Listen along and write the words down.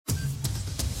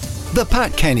The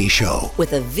Pat Kenny Show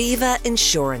with Aviva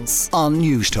Insurance on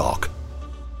Newstalk.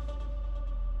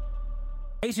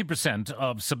 80%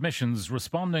 of submissions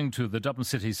responding to the Dublin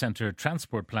City Centre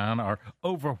Transport Plan are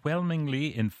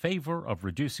overwhelmingly in favour of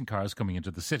reducing cars coming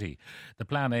into the city. The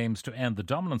plan aims to end the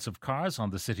dominance of cars on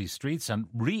the city streets and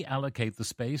reallocate the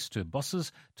space to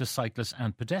buses, to cyclists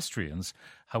and pedestrians.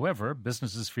 However,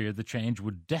 businesses fear the change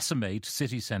would decimate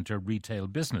city centre retail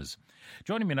business.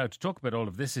 Joining me now to talk about all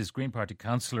of this is Green Party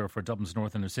Councillor for Dublin's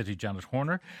North Inner City, Janet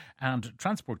Horner, and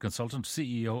Transport Consultant,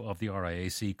 CEO of the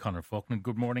RIAC, Conor Faughnan.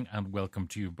 Good morning and welcome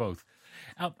to you both.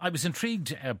 I was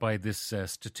intrigued by this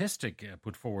statistic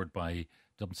put forward by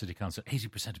Dublin City Council.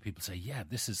 80% of people say, yeah,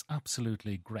 this is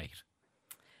absolutely great.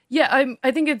 Yeah,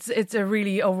 I think it's a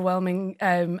really overwhelming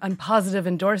and positive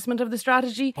endorsement of the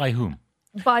strategy. By whom?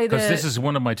 Because this is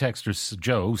one of my texters,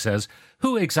 Joe, says,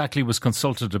 who exactly was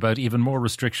consulted about even more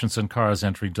restrictions on cars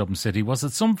entering Dublin City? Was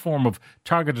it some form of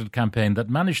targeted campaign that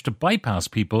managed to bypass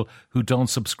people who don't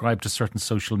subscribe to certain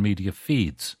social media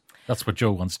feeds? That's what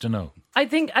Joe wants to know. I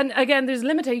think, and again, there's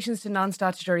limitations to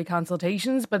non-statutory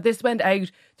consultations, but this went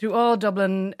out through all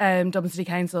Dublin City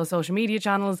Council social media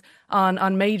channels,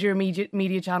 on major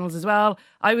media channels as well.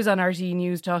 I was on RTE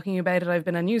News talking about it. I've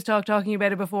been on Newstalk talking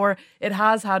about it before. It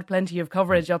has had plenty of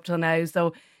coverage up till now.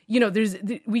 So, you know,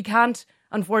 we can't,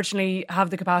 unfortunately, have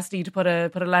the capacity to put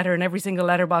a letter in every single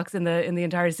letterbox in the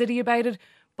entire city about it.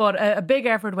 But a big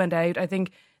effort went out. I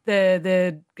think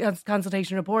the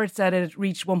consultation report said it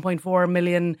reached 1.4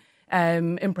 million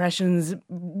impressions,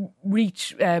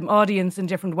 reach audience in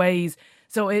different ways.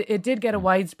 So it did get a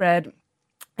widespread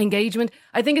engagement.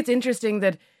 I think it's interesting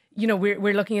that, you know,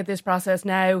 we're looking at this process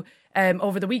now.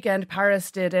 Over the weekend,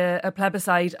 Paris did a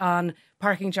plebiscite on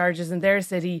parking charges in their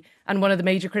city, and one of the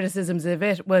major criticisms of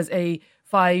it was a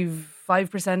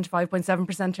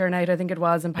 5.7% turnout, I think it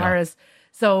was, in Paris.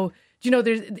 So, you know,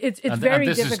 it's very difficult.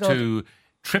 This is to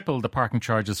triple the parking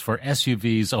charges for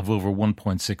SUVs of over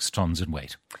 1.6 tonnes in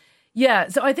weight. Yeah,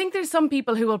 so I think there's some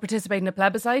people who will participate in a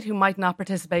plebiscite who might not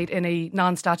participate in a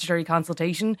non-statutory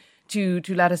consultation to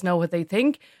let us know what they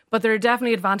think. But there are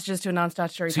definitely advantages to a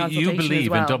non-statutory consultation you believe as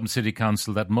well. In Dublin City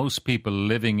Council that most people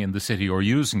living in the city or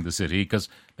using the city, because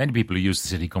many people who use the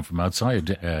city come from outside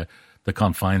the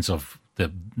confines of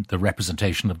the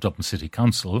representation of Dublin City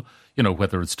Council, you know,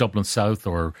 whether it's Dublin South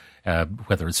or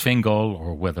whether it's Fingal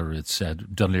or whether it's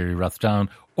Dunleary, Rathdown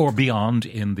or beyond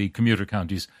in the commuter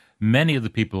counties, many of the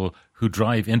people who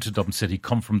drive into Dublin City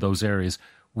come from those areas.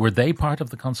 Were they part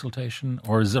of the consultation,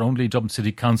 or is it only Dublin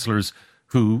City councillors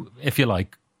who, if you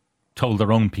like, told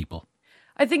their own people?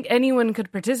 I think anyone could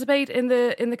participate in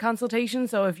the consultation.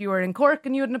 So if you were in Cork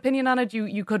and you had an opinion on it,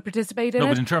 you could participate in it.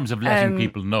 No, but in terms of letting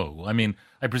people know, I mean,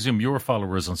 I presume your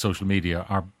followers on social media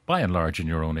are by and large in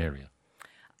your own area.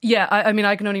 Yeah, I mean,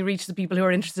 I can only reach the people who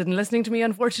are interested in listening to me,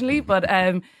 unfortunately. But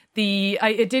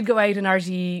it did go out in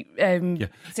RT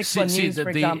 61 News, for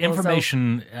example. The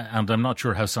information, and I'm not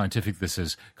sure how scientific this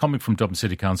is, coming from Dublin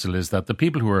City Council is that the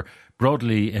people who are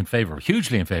broadly in favour,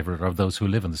 hugely in favour, are those who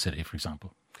live in the city, for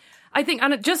example. I think,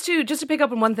 and just to pick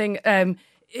up on one thing,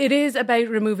 it is about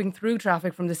removing through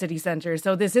traffic from the city centre.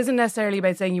 So this isn't necessarily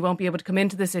about saying you won't be able to come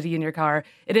into the city in your car.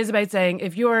 It is about saying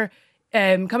if you're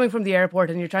coming from the airport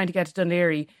and you're trying to get to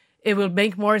Dunleary, it will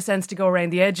make more sense to go around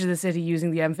the edge of the city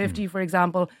using the M50, for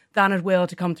example, than it will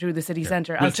to come through the city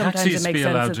centre. Will sometimes taxis it makes be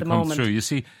sense allowed at to the come moment. through? You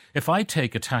see, if I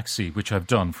take a taxi, which I've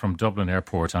done from Dublin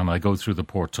Airport, and I go through the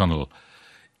Port Tunnel,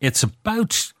 it's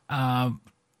about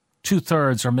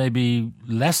 2/3 or maybe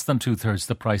less than 2/3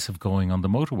 the price of going on the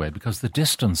motorway, because the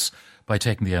distance by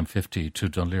taking the M50 to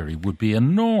Dunleary would be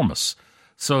enormous.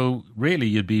 So really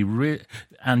you'd be...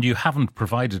 and you haven't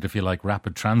provided, if you like,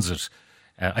 rapid transit.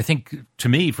 I think, to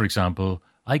me, for example,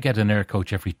 I get an air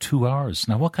coach every 2 hours.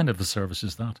 Now, what kind of a service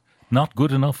is that? Not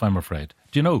good enough, I'm afraid.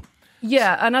 Do you know?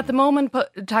 Yeah, and at the moment,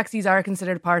 taxis are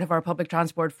considered part of our public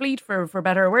transport fleet, for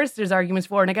better or worse. There's arguments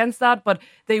for and against that, but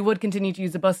they would continue to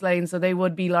use the bus lane, so they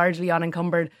would be largely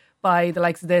unencumbered by the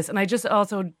likes of this. And I just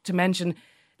also to mention,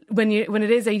 when it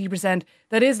is 80%,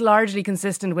 that is largely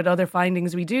consistent with other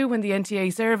findings we do. When the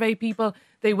NTA survey people,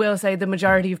 they will say the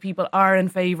majority of people are in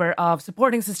favour of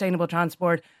supporting sustainable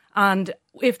transport, and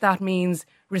if that means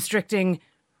restricting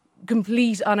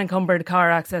complete unencumbered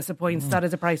car access at points, that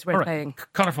is a price worth paying.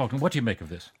 Conor Faughnan, what do you make of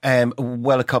this?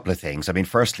 Well, a couple of things. I mean,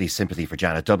 firstly, sympathy for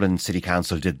Janet. Dublin City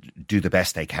Council did do the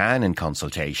best they can in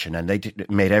consultation, and they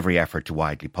made every effort to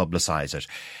widely publicise it.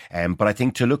 But I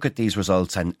think to look at these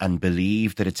results and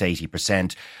believe that it's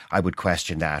 80%, I would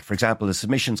question that. For example, the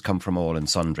submissions come from all and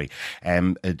sundry.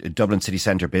 Dublin City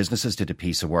Centre businesses did a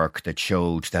piece of work that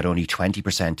showed that only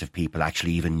 20% of people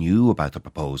actually even knew about the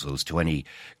proposals to any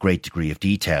great degree of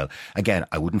detail. Again,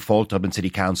 I wouldn't fault Dublin City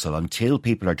Council. Until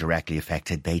people are directly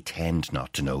affected, they tend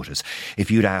not to notice.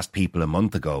 If you'd asked people a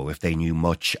month ago if they knew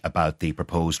much about the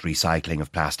proposed recycling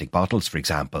of plastic bottles, for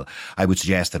example, I would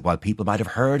suggest that while people might have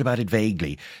heard about it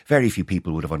vaguely, very few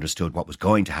people would have understood what was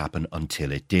going to happen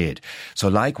until it did. So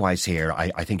likewise here,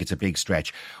 I think it's a big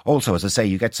stretch. Also, as I say,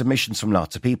 you get submissions from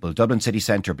lots of people, Dublin city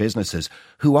centre businesses,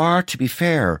 who are, to be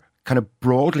fair, kind of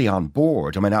broadly on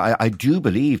board. I mean, I do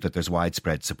believe that there's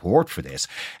widespread support for this,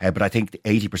 but I think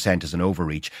 80% is an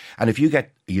overreach. And if you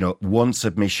get, one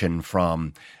submission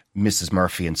from Mrs.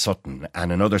 Murphy in Sutton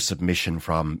and another submission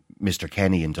from Mr.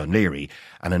 Kenny in Dunleary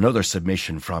and another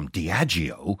submission from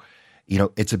Diageo,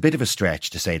 it's a bit of a stretch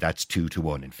to say that's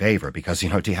 2-1 in favour because,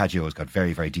 Diageo has got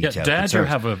very, very detailed concerns. Diageo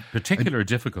have a particular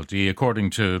difficulty, according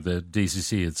to the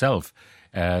DCC itself.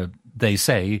 They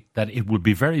say that it would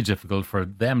be very difficult for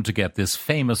them to get this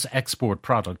famous export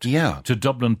product to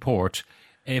Dublin Port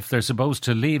if they're supposed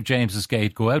to leave James's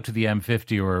Gate, go out to the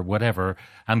M50 or whatever,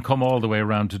 and come all the way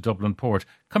around to Dublin Port,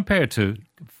 compared to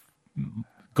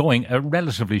going a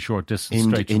relatively short distance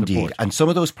straight to the port. And some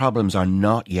of those problems are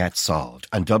not yet solved.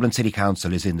 And Dublin City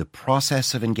Council is in the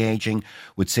process of engaging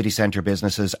with city centre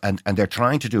businesses and they're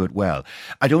trying to do it well.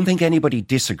 I don't think anybody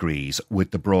disagrees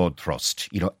with the broad thrust.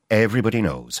 Everybody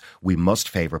knows we must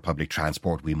favour public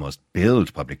transport. We must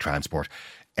build public transport.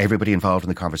 Everybody involved in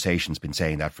the conversation's been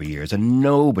saying that for years, and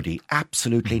nobody,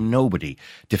 absolutely nobody,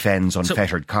 defends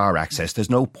unfettered car access. There's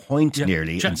no point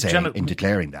nearly in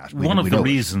declaring that. One of the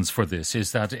reasons for this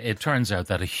is that it turns out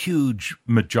that a huge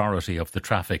majority of the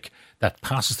traffic that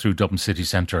passes through Dublin city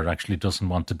centre actually doesn't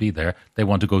want to be there. They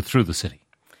want to go through the city.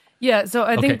 Yeah, so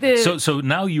I think So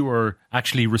now you are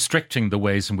actually restricting the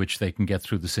ways in which they can get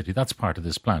through the city. That's part of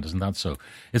this plan, isn't that so?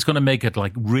 It's going to make it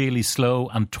like really slow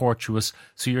and tortuous.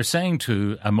 So you're saying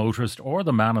to a motorist or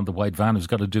the man in the white van who's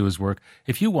got to do his work,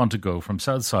 if you want to go from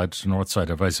south side to north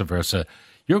side or vice versa,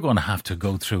 you're going to have to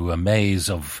go through a maze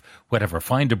of whatever,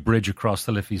 find a bridge across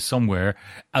the Liffey somewhere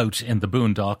out in the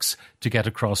boondocks to get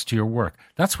across to your work.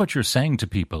 That's what you're saying to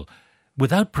people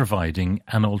without providing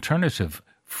an alternative.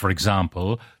 For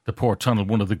example, the Port Tunnel,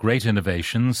 one of the great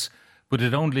innovations, but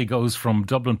it only goes from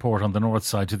Dublin Port on the north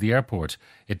side to the airport.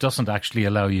 It doesn't actually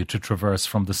allow you to traverse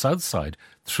from the south side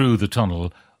through the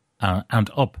tunnel and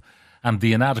up. And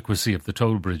the inadequacy of the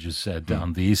toll bridges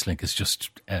down the East Link is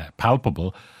just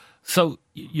palpable. So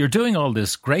you're doing all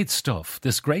this great stuff,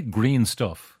 this great green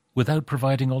stuff, without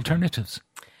providing alternatives.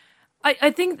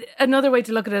 I think another way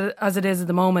to look at it as it is at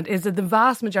the moment is that the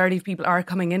vast majority of people are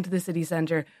coming into the city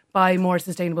centre by more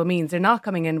sustainable means. They're not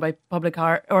coming in by public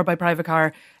car or by private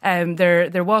car.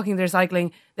 They're walking, they're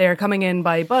cycling. They're coming in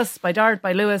by bus, by Dart,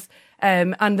 by Lewis.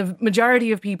 And the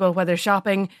majority of people, whether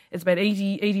shopping, it's about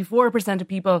 84% of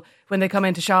people when they come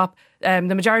in to shop. The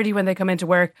majority when they come into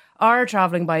work are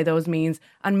travelling by those means.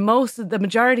 And the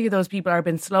majority of those people are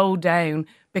being slowed down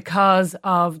because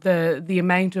of the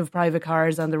amount of private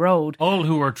cars on the road. All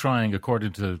who are trying,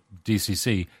 according to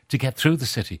DCC, to get through the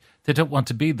city. They don't want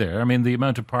to be there. I mean, the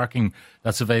amount of parking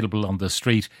that's available on the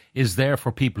street is there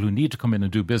for people who need to come in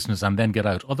and do business and then get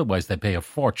out. Otherwise, they pay a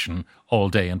fortune all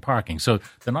day in parking. So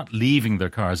they're not leaving their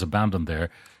cars abandoned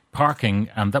there. Parking,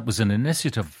 and that was an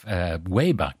initiative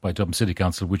way back by Dublin City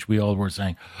Council, which we all were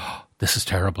saying, this is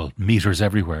terrible, meters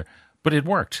everywhere. But it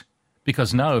worked,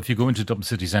 because now if you go into Dublin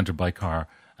City Centre by car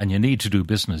and you need to do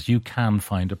business, you can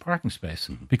find a parking space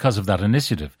because of that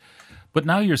initiative. But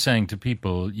now you're saying to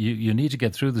people, you need to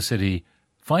get through the city,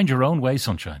 find your own way,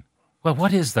 sunshine. Well,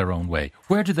 what is their own way?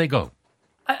 Where do they go?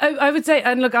 I would say,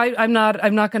 and look, I'm not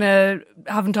going to,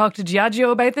 haven't talked to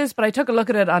Diageo about this, but I took a look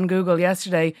at it on Google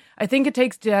yesterday. I think it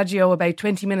takes Diageo about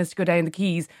 20 minutes to go down the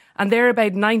quays, and they're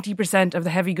about 90% of the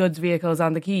heavy goods vehicles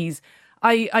on the quays.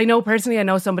 I know personally, I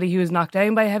know somebody who was knocked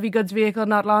down by a heavy goods vehicle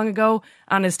not long ago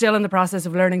and is still in the process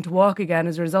of learning to walk again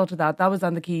as a result of that. That was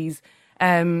on the quays.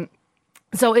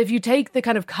 So if you take the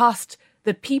kind of cost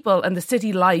that people and the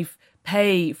city life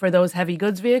pay for those heavy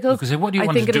goods vehicles, because what do you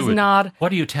want to do?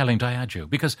 What are you telling Diageo?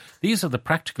 Because these are the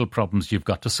practical problems you've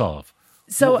got to solve.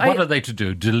 So what are they to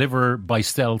do? Deliver by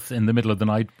stealth in the middle of the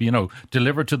night?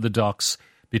 Deliver to the docks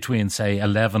between, say,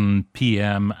 11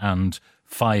 p.m. and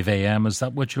 5 a.m. Is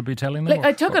that what you'll be telling them?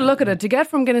 I took a look at it. To get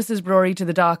from Guinness's Brewery to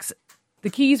the docks, the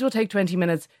quays will take 20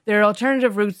 minutes. There are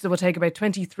alternative routes that will take about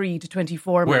 23 to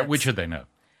 24 minutes. Which are they now?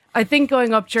 I think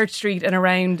going up Church Street and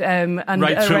around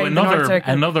through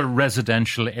another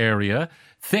residential area,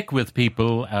 thick with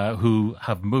people who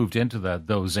have moved into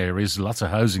those areas, lots of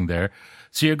housing there.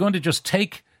 So you're going to just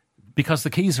take, because the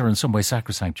quays are in some way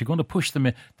sacrosanct, you're going to push them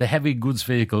in, the heavy goods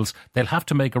vehicles. They'll have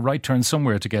to make a right turn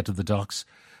somewhere to get to the docks.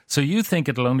 So you think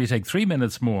it'll only take 3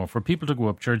 minutes more for people to go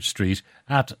up Church Street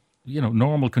at,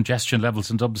 normal congestion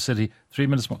levels in Dublin City? 3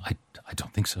 minutes more? I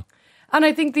don't think so. And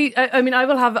I think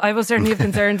I will certainly have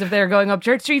concerns if they're going up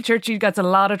Church Street. Church Street gets a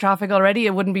lot of traffic already.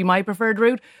 It wouldn't be my preferred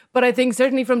route. But I think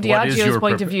certainly from Diageo's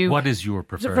point of view. What is your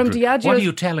preferred from route? What are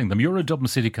you telling them? You're a Dublin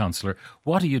City Councillor.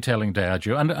 What are you telling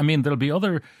Diageo? And I mean, there'll be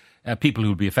other people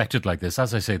who'll be affected like this.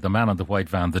 As I say, the man in the white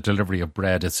van, the delivery of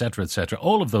bread, etc., etc.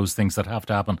 All of those things that have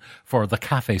to happen for the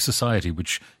cafe society,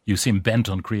 which you seem bent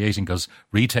on creating because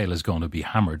retail is going to be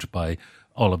hammered by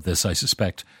all of this, I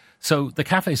suspect. So the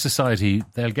cafe society,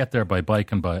 they'll get there by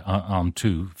bike and on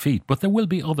 2 feet. But there will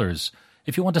be others.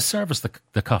 If you want to service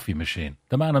the coffee machine,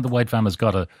 the man in the white van has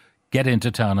got to get into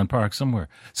town and park somewhere.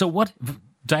 So what,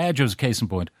 Diageo's case in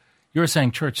point, you're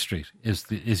saying Church Street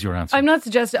is your answer. I'm not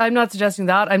suggesting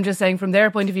that. I'm just saying from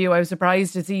their point of view, I was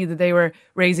surprised to see that they were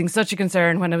raising such a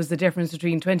concern when it was the difference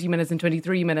between 20 minutes and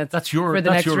 23 minutes. That's your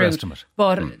next route. estimate.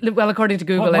 But well, according to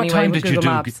Google, What time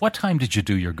did you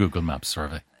do your Google Maps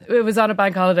survey? It was on a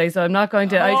bank holiday, so I'm not going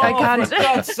to. I can't. For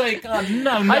God's sake!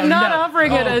 No. I'm not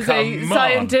offering it as a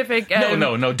scientific.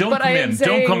 No.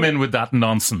 Don't come in with that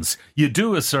nonsense. You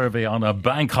do a survey on a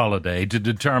bank holiday to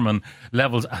determine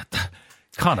levels.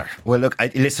 Conor. Well, look, I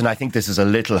think this is a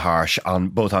little harsh on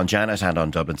both on Janet and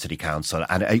on Dublin City Council.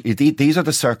 And these are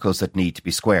the circles that need to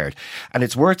be squared. And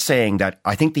it's worth saying that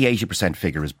I think the 80%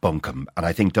 figure is bunkum. And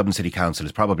I think Dublin City Council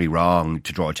is probably wrong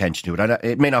to draw attention to it. And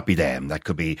it may not be them. That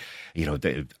could be,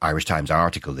 the Irish Times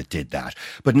article that did that.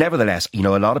 But nevertheless, a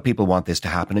lot of people want this to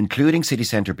happen, including city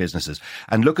centre businesses.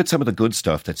 And look at some of the good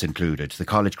stuff that's included. The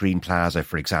College Green Plaza,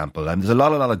 for example. And there's a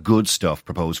lot of good stuff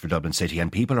proposed for Dublin City,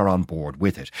 and people are on board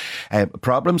with it.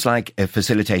 Problems like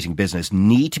facilitating business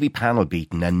need to be panel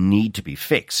beaten and need to be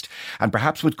fixed. And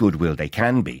perhaps with goodwill they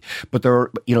can be. But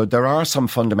there are some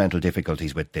fundamental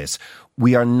difficulties with this.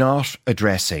 We are not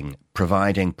addressing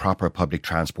providing proper public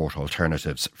transport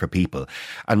alternatives for people.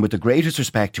 And with the greatest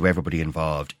respect to everybody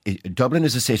involved, Dublin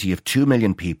is a city of 2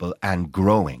 million people and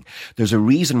growing. There's a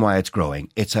reason why it's growing.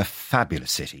 It's a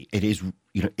fabulous city. It is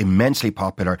immensely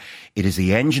popular. It is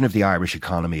the engine of the Irish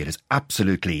economy. It is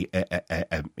absolutely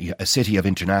a city of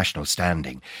international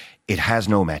standing. It has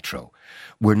no metro.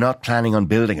 We're not planning on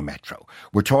building a metro.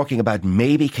 We're talking about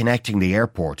maybe connecting the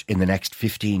airport in the next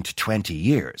 15 to 20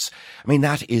 years. I mean,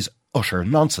 that is utter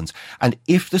nonsense. And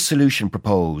if the solution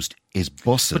proposed is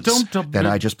buses, then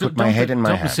I just put my head in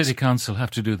my hands. Dublin City Council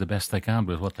have to do the best they can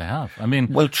with what they have. I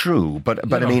mean, well, true,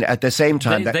 but I mean, at the same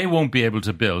time, they won't be able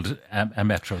to build a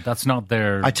metro. That's not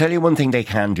their. I tell you one thing they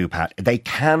can do, Pat. They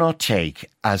cannot take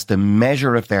as the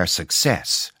measure of their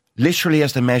success, literally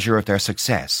as the measure of their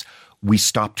success, we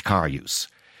stopped car use.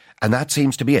 And that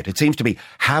seems to be it. It seems to be,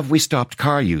 have we stopped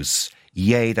car use?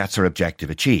 Yay, that's our objective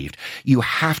achieved. You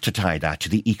have to tie that to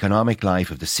the economic life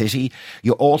of the city.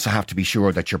 You also have to be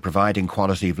sure that you're providing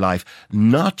quality of life,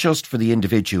 not just for the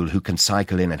individual who can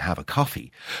cycle in and have a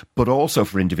coffee, but also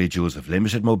for individuals of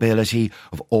limited mobility,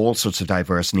 of all sorts of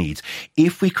diverse needs.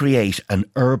 If we create an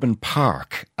urban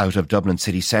park out of Dublin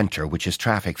city centre, which is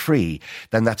traffic free,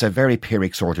 then that's a very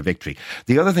Pyrrhic sort of victory.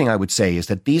 The other thing I would say is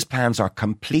that these plans are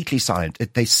completely silent.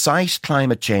 They cite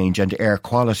climate change and air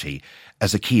quality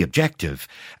as a key objective,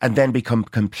 and then become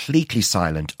completely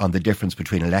silent on the difference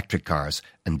between electric cars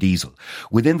and diesel.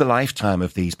 Within the lifetime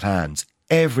of these plans,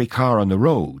 every car on the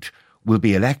road will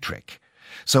be electric.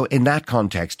 So in that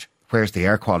context, where's the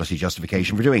air quality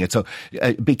justification for doing it? So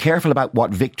be careful about what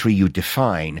victory you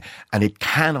define, and it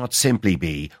cannot simply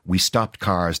be, we stopped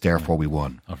cars, therefore we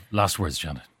won. Last words,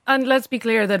 Janet. And let's be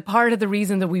clear that part of the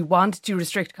reason that we want to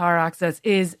restrict car access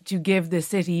is to give the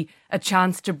city a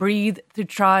chance to breathe, to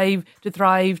thrive,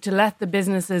 to let the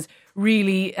businesses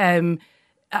really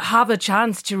have a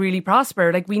chance to really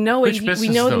prosper. Like we know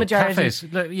the majority. Cafes,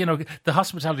 the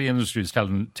hospitality industry is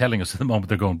telling us at the moment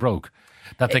they're going broke,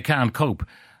 that they can't cope.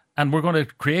 And we're going to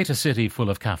create a city full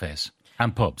of cafes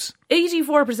and pubs.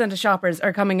 84% of shoppers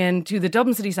are coming in to the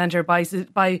Dublin city centre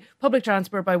by public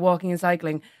transport, by walking and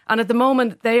cycling. And at the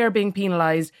moment, they are being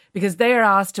penalised because they are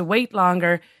asked to wait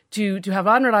longer, to have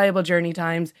unreliable journey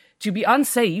times, to be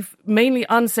unsafe, mainly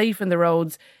unsafe in the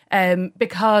roads,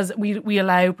 because we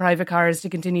allow private cars to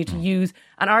continue to use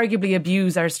and arguably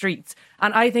abuse our streets.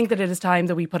 And I think that it is time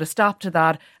that we put a stop to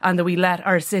that and that we let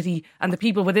our city and the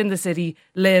people within the city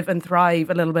live and thrive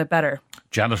a little bit better.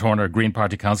 Janet Horner, Green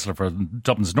Party Councillor for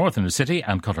Dublin's North Inner City,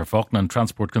 and Conor Faughnan,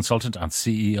 Transport Consultant and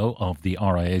CEO of the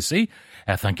RIAC.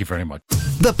 Thank you very much.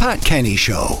 The Pat Kenny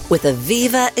Show with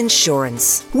Aviva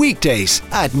Insurance. Weekdays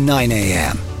at 9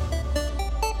 a.m.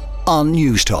 on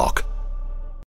News Talk.